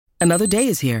Another day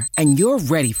is here, and you're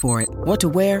ready for it. What to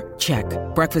wear? Check.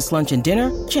 Breakfast, lunch, and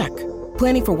dinner? Check.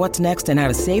 Planning for what's next and how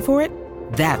to save for it?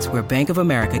 That's where Bank of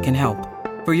America can help.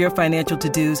 For your financial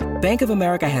to-dos, Bank of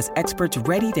America has experts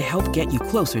ready to help get you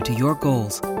closer to your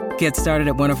goals. Get started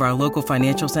at one of our local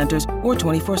financial centers or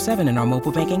 24/7 in our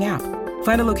mobile banking app.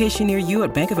 Find a location near you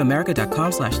at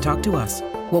bankofamerica.com/talktous.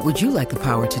 What would you like the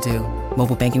power to do?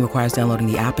 Mobile banking requires downloading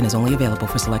the app and is only available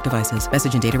for select devices.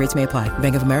 Message and data rates may apply.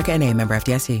 Bank of America N.A., member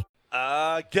FDIC.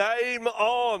 Game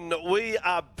on. We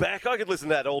are back. I could listen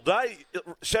to that all day.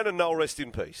 Shannon Noll, rest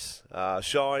in peace.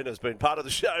 Shine has been part of the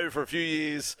show for a few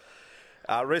years.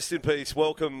 Rest in peace.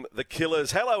 Welcome the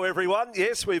Killers. Hello, everyone.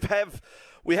 Yes, we have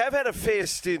had a fair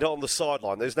stint on the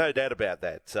sideline. There's no doubt about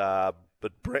that.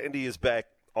 But Brandy is back.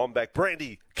 I'm back.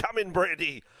 Brandy, come in,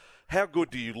 Brandy. How good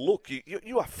do you look?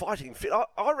 You are fighting fit.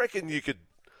 I reckon you could.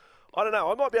 I don't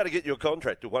know. I might be able to get you a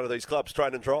contract with one of these clubs,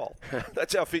 train and trial.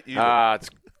 That's how fit you look.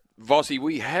 Vossi,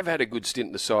 we have had a good stint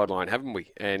in the sideline, haven't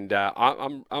we? And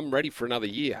I'm ready for another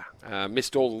year.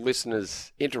 Missed all the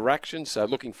listeners' interactions, so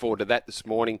looking forward to that this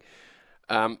morning.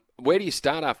 Where do you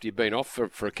start after you've been off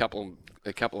for a couple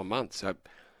of months?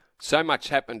 So much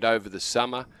happened over the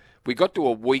summer. We got to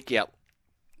a week out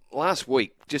last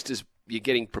week, just as you're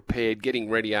getting prepared, getting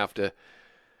ready after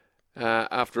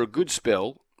a good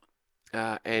spell.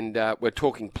 And we're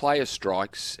talking player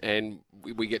strikes, and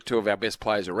we get two of our best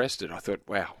players arrested. I thought,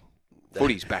 wow,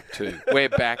 footy's back too. We're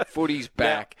back. Footy's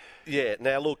back.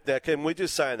 Now look, can we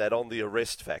just say that on the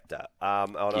arrest factor?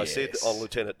 And yes. I said on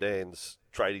Lieutenant Dan's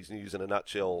Tradies News in a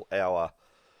Nutshell, our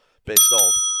best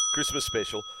of Christmas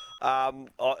special,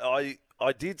 I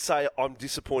did say I'm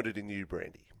disappointed in you,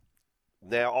 Brandy.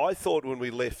 Now, I thought when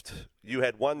we left, you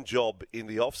had one job in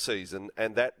the off-season,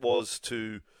 and that was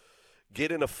to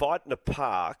get in a fight in a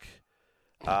park,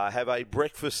 have a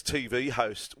breakfast TV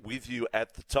host with you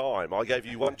at the time. I gave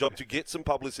you one job to get some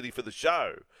publicity for the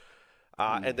show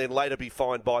and then later be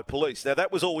fined by police. Now,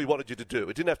 that was all we wanted you to do.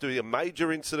 It didn't have to be a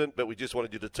major incident, but we just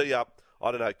wanted you to tee up,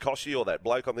 I don't know, Koshy or that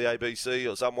bloke on the ABC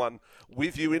or someone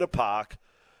with you in a park,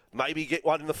 maybe get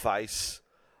one in the face,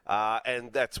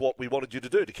 and that's what we wanted you to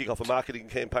do, to kick off a marketing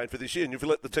campaign for this year. And you've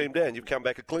let the team down. You've come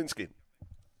back a clean skin.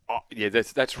 Oh, yeah,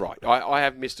 that's right. I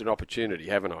have missed an opportunity,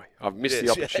 haven't I? I've missed the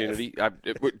opportunity.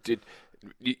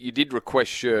 You did request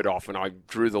shirt off, and I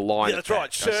drew the line. Yeah, that's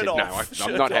right. Shirt off. No,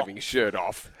 I'm not having shirt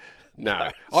off. No.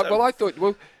 I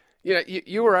thought,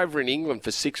 you were over in England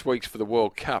for 6 weeks for the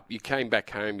World Cup. You came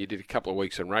back home. You did a couple of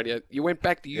weeks on radio. You went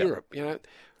back to Europe.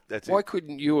 Why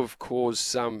couldn't you have caused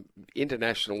some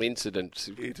international incident?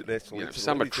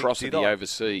 Some atrocity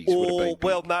overseas would have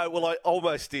been big. I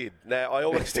almost did. I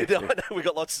know we've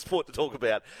got lots of sport to talk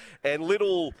about. And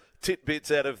little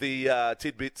tidbits out of the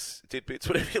tidbits,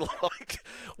 whatever you like,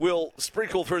 will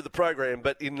sprinkle through the program.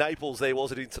 But in Naples, there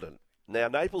was an incident. Now,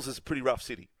 Naples is a pretty rough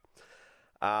city.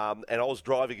 And I was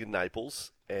driving in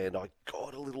Naples, and I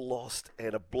got a little lost,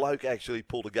 and a bloke actually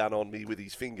pulled a gun on me with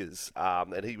his fingers,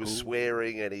 and he was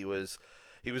swearing, and he was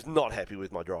not happy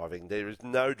with my driving. There is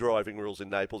no driving rules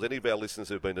in Naples. Any of our listeners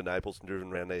who have been to Naples and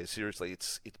driven around there, seriously,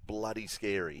 it's bloody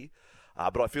scary.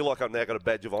 But I feel like I've now got a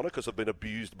badge of honour because I've been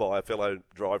abused by a fellow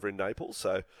driver in Naples,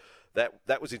 so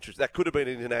that was interesting. That could have been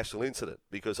an international incident,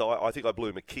 because I think I blew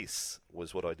him a kiss,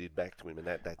 was what I did back to him, and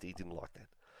that he didn't like that.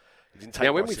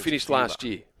 Now, when we finished last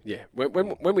year,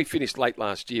 when we finished late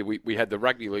last year, we had the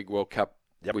Rugby League World Cup,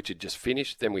 which had just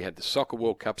finished. Then we had the Soccer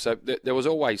World Cup. So there was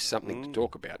always something to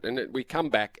talk about. And we come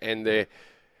back, and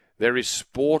there is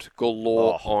sport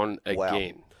galore on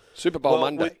again. Wow. Super Bowl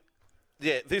Monday.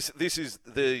 This is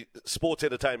the Sports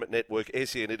Entertainment Network,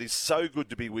 SEN. It is so good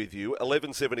to be with you.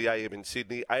 11:70 a.m. in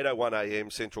Sydney, 8:01 a.m.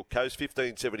 Central Coast,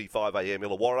 15:75 a.m.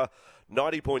 Illawarra,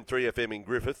 90.3 FM in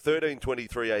Griffith,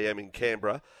 13:23 a.m. in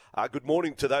Canberra. Good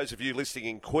morning to those of you listening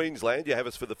in Queensland. You have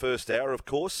us for the first hour, of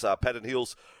course. Patton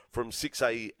Hills from 6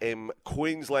 a.m.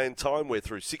 Queensland time. We're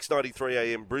through 6:93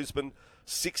 a.m. Brisbane,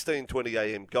 16:20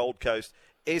 a.m. Gold Coast.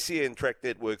 SEN Track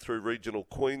Network through regional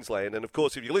Queensland. And, of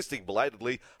course, if you're listening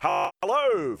belatedly,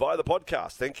 hello via the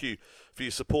podcast. Thank you for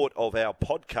your support of our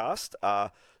podcast.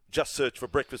 Just search for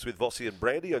Breakfast with Vossi and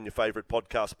Brandy on your favourite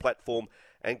podcast platform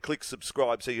and click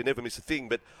subscribe so you never miss a thing.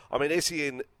 But,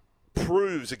 SEN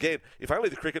proves, again, if only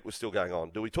the cricket was still going on.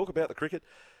 Do we talk about the cricket?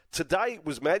 Today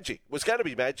was magic. Was going to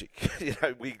be magic.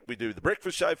 We do the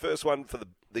breakfast show, first one for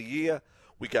the year.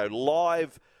 We go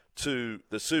live to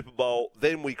the Super Bowl,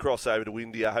 then we cross over to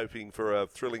India, hoping for a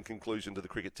thrilling conclusion to the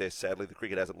cricket test. Sadly, the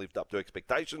cricket hasn't lived up to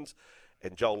expectations,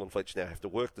 and Joel and Fletch now have to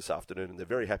work this afternoon, and they're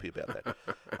very happy about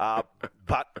that.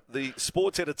 But the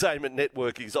Sports Entertainment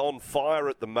Network is on fire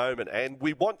at the moment, and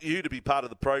we want you to be part of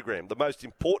the program. The most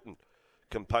important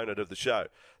component of the show.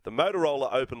 The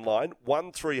Motorola open line,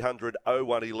 1300 01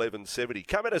 1170.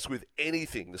 Come at us with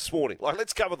anything this morning.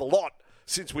 Let's cover the lot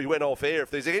since we went off air. If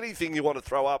there's anything you want to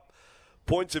throw up,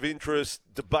 points of interest,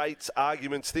 debates,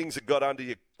 arguments, things that got under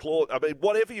your claw,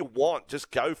 whatever you want,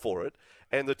 just go for it.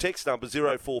 And the text number,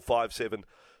 0457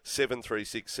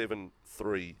 736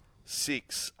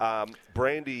 736.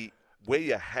 Brandy, where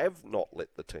you have not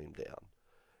let the team down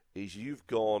is you've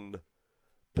gone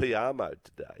PR mode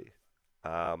today,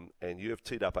 and you have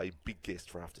teed up a big guest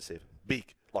for after 7.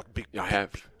 Big. I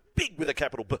have. Big with a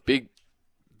capital B.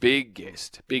 Big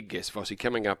guest, Vossi,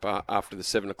 coming up after the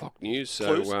 7 o'clock news.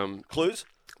 So, Clues?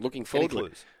 Looking forward Any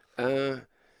to it.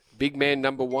 Big man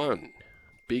number one.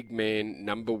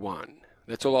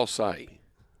 That's all I'll say.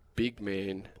 Big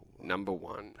man number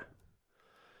one.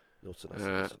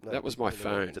 That was my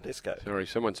phone. Sorry,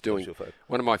 someone's doing.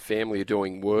 One of my family are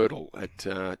doing Wordle at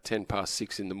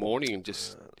 6:10 in the morning, and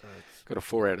just got a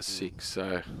 4 out of 6.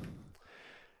 So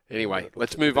anyway,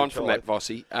 let's move on from that,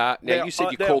 Vossi. Now you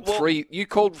said you called three. You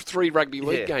called 3 rugby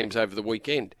league games over the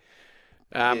weekend.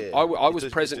 I was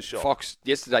present at Fox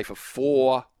yesterday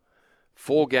for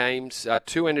four games.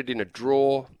 2 ended in a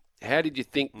draw. How did you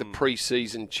think the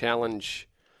pre-season challenge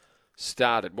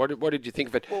started? What did you think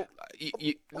of it? Well,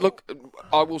 look,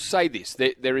 I will say this.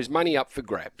 There is money up for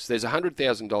grabs. There's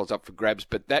 $100,000 up for grabs,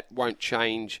 but that won't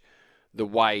change the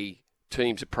way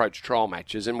teams approach trial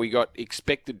matches. And we got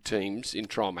expected teams in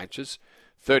trial matches,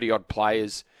 30-odd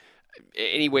players,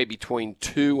 anywhere between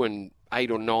 2 and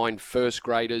 8 or 9 first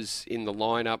graders in the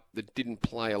lineup that didn't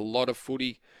play a lot of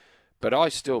footy. But I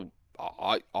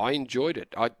enjoyed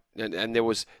it. And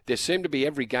there seemed to be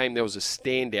every game there was a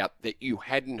standout that you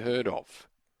hadn't heard of.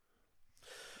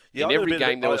 Yeah, in every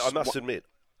game there was. I must admit.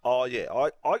 Oh yeah,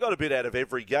 I got a bit out of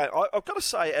every game. I've got to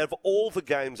say, out of all the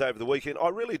games over the weekend, I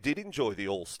really did enjoy the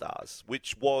All Stars,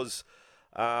 which was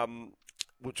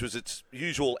its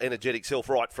usual energetic self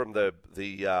right from the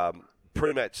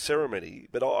pre-match ceremony.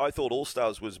 But I thought All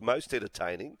Stars was most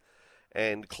entertaining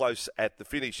and close at the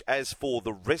finish. As for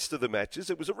the rest of the matches,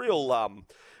 it was a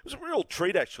real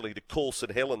treat actually to call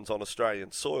St Helens on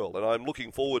Australian soil, and I'm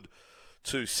looking forward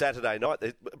to Saturday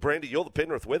night. Brandy, you're the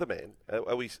Penrith weatherman.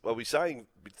 Are we saying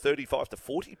 35 to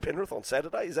 40 Penrith on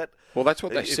Saturday? Is that? Well, that's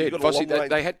what they said. Vossi,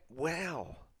 they had.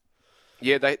 Wow.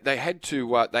 Yeah, they had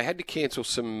to cancel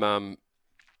some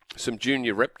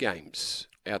junior rep games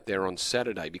out there on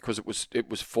Saturday because it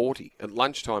was 40 at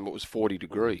lunchtime. It was 40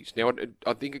 degrees. Now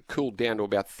I think it cooled down to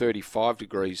about 35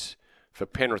 degrees for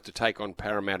Penrith to take on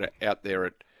Parramatta out there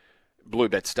at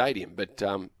Bluebet Stadium. But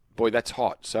boy, that's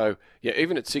hot. So yeah,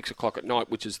 even at 6 o'clock at night,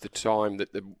 which is the time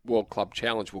that the World Club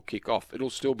Challenge will kick off,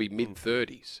 it'll still be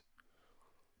mid-30s.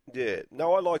 Yeah,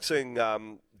 no, I like seeing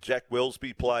Jack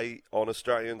Wellesby play on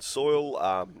Australian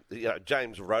soil.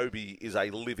 James Roby is a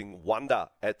living wonder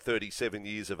at 37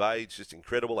 years of age, just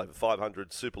incredible, over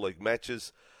 500 Super League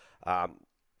matches.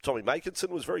 Tommy Makinson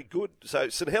was very good. So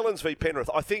St Helens v Penrith,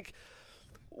 I think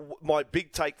my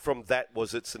big take from that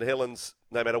was that St Helens,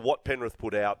 no matter what Penrith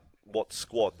put out, what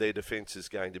squad, their defence is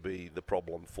going to be the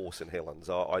problem for St Helens.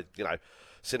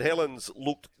 St Helens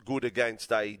looked good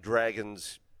against a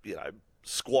Dragons,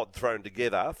 squad thrown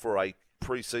together for a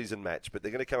pre-season match, but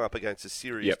they're going to come up against a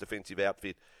serious defensive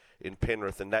outfit in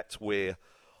Penrith, and that's where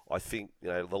I think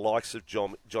the likes of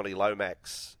Johnny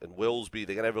Lomax and Wellesby,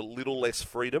 they're going to have a little less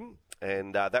freedom,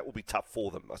 and that will be tough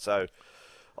for them. So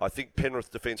I think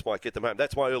Penrith defence might get them home.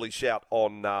 That's my early shout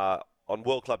on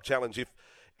World Club Challenge. If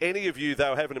any of you,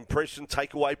 though, have an impression,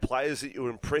 takeaway players that you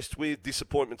were impressed with,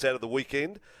 disappointments out of the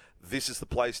weekend, this is the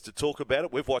place to talk about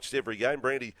it. We've watched every game.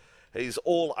 Brandy, he's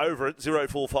all over it.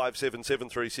 0457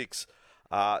 736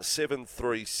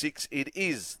 736. It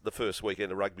is the first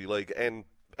weekend of rugby league, and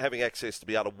having access to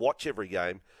be able to watch every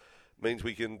game means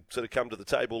we can sort of come to the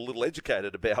table a little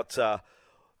educated about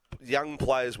young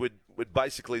players we'd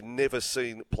basically never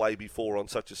seen play before on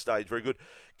such a stage. Very good.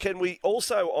 Can we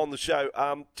also on the show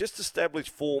just establish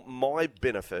for my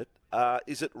benefit?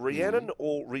 Is it Rhiannon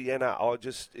or Rihanna?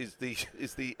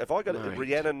 Have I got it?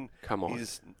 Rhiannon. Come on.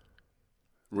 Is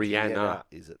Rihanna.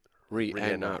 Is it?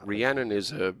 Rihanna. Rhiannon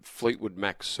is a Fleetwood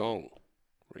Mac song.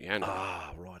 Rihanna.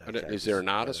 Ah, right. Okay. Is there an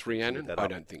artist Rhiannon? I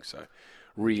don't think so.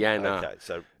 Rihanna. Okay,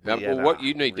 so Rihanna,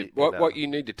 what you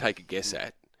need to take a guess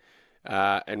at,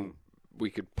 and we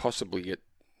could possibly get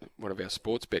one of our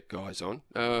sports bet guys on.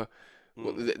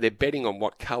 Well, they're betting on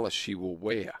what colour she will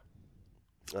wear.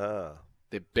 Ah.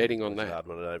 They're betting on that. Hard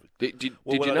one to know. Did you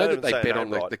know that they bet on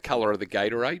the colour of the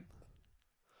Gatorade?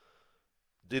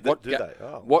 Did they?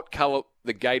 Oh. What colour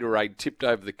the Gatorade tipped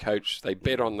over the coach? They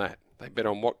bet on that. They bet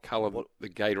on what colour the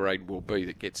Gatorade will be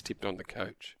that gets tipped on the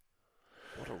coach.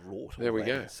 What a rort. There we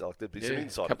go. Like, there'd be some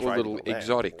inside couple of little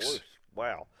exotics.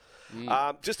 Wow.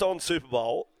 Just on Super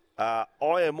Bowl, I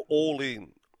am all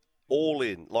in. All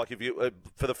in. Like, if you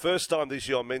for the first time this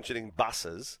year I'm mentioning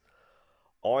buses,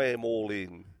 I am all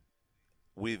in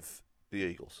with the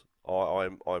Eagles.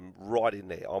 I'm right in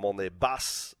there. I'm on their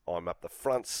bus. I'm up the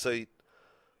front seat.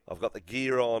 I've got the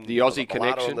gear on. The Aussie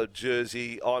connection. On the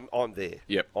jersey. I'm there.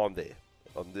 Yep. I'm there.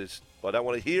 I don't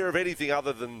want to hear of anything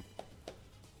other than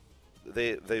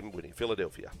them winning.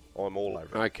 Philadelphia. I'm all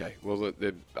over it. Okay. Well,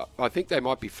 I think they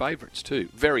might be favourites too.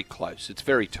 Very close. It's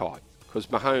very tight. Because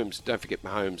Mahomes, don't forget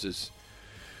Mahomes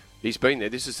he's been there.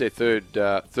 This is their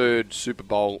third Super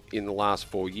Bowl in the last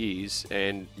 4 years.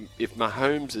 And if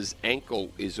Mahomes'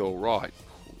 ankle is all right,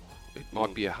 it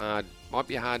might be a hard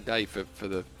day for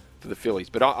the Phillies.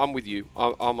 But I'm with you.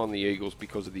 I'm on the Eagles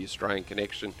because of the Australian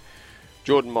connection.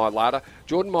 Jordan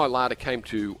Mailata came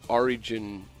to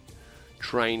Origin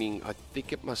training, I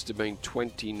think it must have been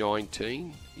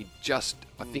 2019.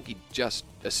 I think he just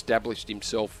established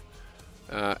himself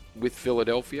with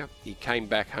Philadelphia. He came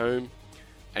back home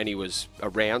and he was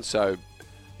around, so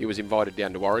he was invited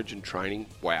down to Origin training.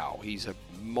 Wow, he's a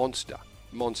monster.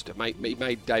 He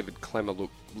made David Clemmer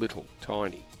look little,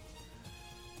 tiny.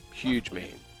 Huge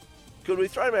man. Could we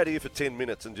throw him out here for 10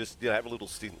 minutes and just have a little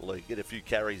stint in the league, get a few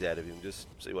carries out of him, just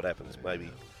see what happens?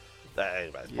 Maybe. I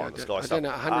don't know,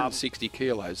 160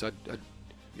 kilos. I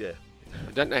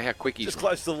don't know how quick he's just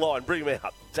close to the line. Bring him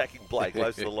out, attacking play,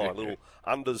 close to the line. Little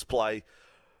unders play,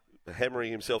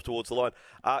 hammering himself towards the line.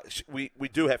 We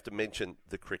do have to mention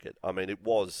the cricket. I mean, it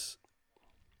was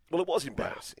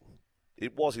embarrassing.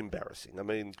 It was embarrassing. I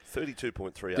mean,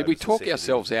 32.3. Did we talk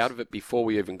ourselves out of it before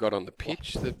we even got on the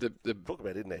pitch? Talk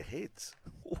about it in their heads.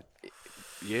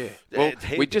 Yeah. Well,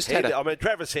 we just had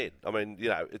Travis Head. I mean,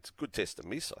 it's a good test to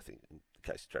miss, I think, in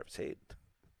the case of Travis Head.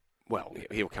 Well,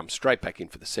 he'll come straight back in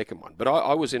for the second one. But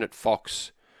I was in at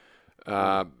Fox,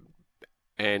 and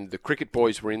the cricket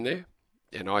boys were in there,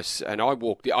 and I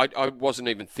walked. I wasn't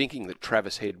even thinking that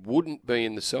Travis Head wouldn't be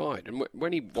in the side, and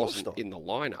when he wasn't in the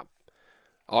lineup,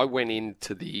 I went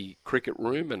into the cricket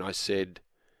room and I said,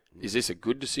 "Is this a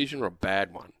good decision or a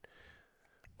bad one?"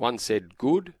 One said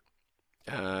good.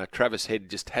 Travis Head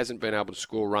just hasn't been able to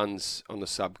score runs on the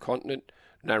subcontinent.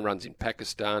 No runs in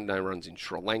Pakistan, no runs in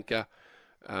Sri Lanka,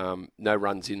 no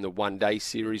runs in the one-day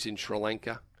series in Sri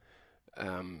Lanka.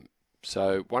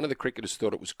 So one of the cricketers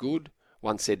thought it was good.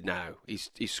 One said no.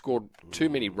 He's scored too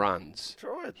many runs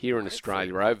here in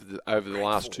Australia over the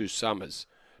last 2 summers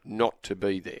not to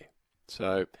be there.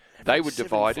 So they were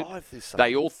divided.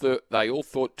 They all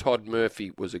thought Todd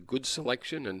Murphy was a good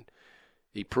selection, and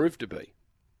he proved to be.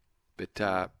 But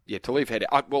to leave Head,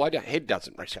 Head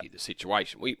doesn't rescue the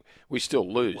situation. We still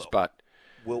lose, but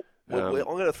I'm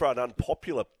going to throw an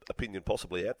unpopular opinion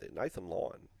possibly out there. Nathan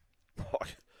Lyon,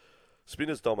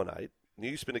 spinners dominate.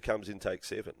 New spinner comes in, takes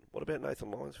 7. What about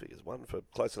Nathan Lyon's figures? 1 for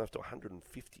close enough to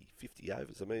 50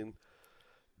 overs. I mean,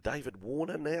 David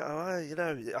Warner now. I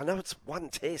know it's one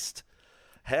test.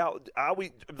 How are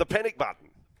we? The panic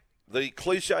button, the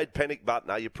cliched panic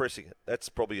button. Are you pressing it? That's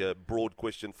probably a broad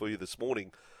question for you this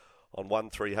morning. On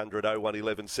 1300 01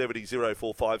 1170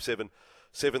 0457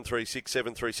 736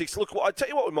 736. Look, I tell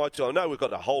you what we might do. I know we've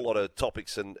got a whole lot of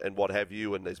topics and what have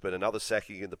you, and there's been another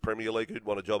sacking in the Premier League. Who'd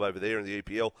want a job over there in the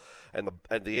EPL and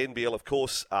the NBL, of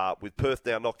course, with Perth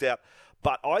now knocked out.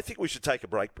 But I think we should take a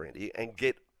break, Brandy, and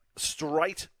get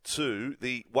straight to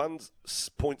the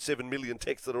 1.7 million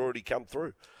texts that have already come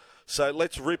through. So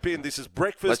let's rip in. This is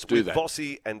Breakfast with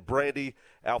Bossy and Brandy.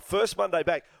 Our first Monday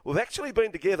back. We've actually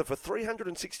been together for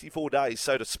 364 days,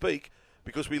 so to speak,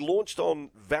 because we launched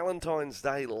on Valentine's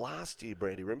Day last year,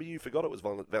 Brandy. Remember, you forgot it was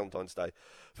Valentine's Day,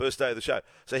 first day of the show.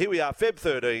 So here we are, Feb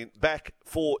 13, back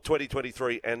for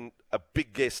 2023, and a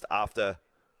big guest after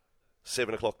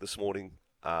 7 o'clock this morning.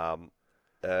 What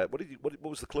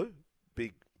was the clue?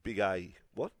 Big A.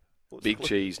 What? Big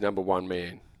Cheese, number one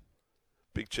man.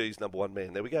 Big Cheese, number one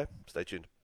man. There we go. Stay tuned.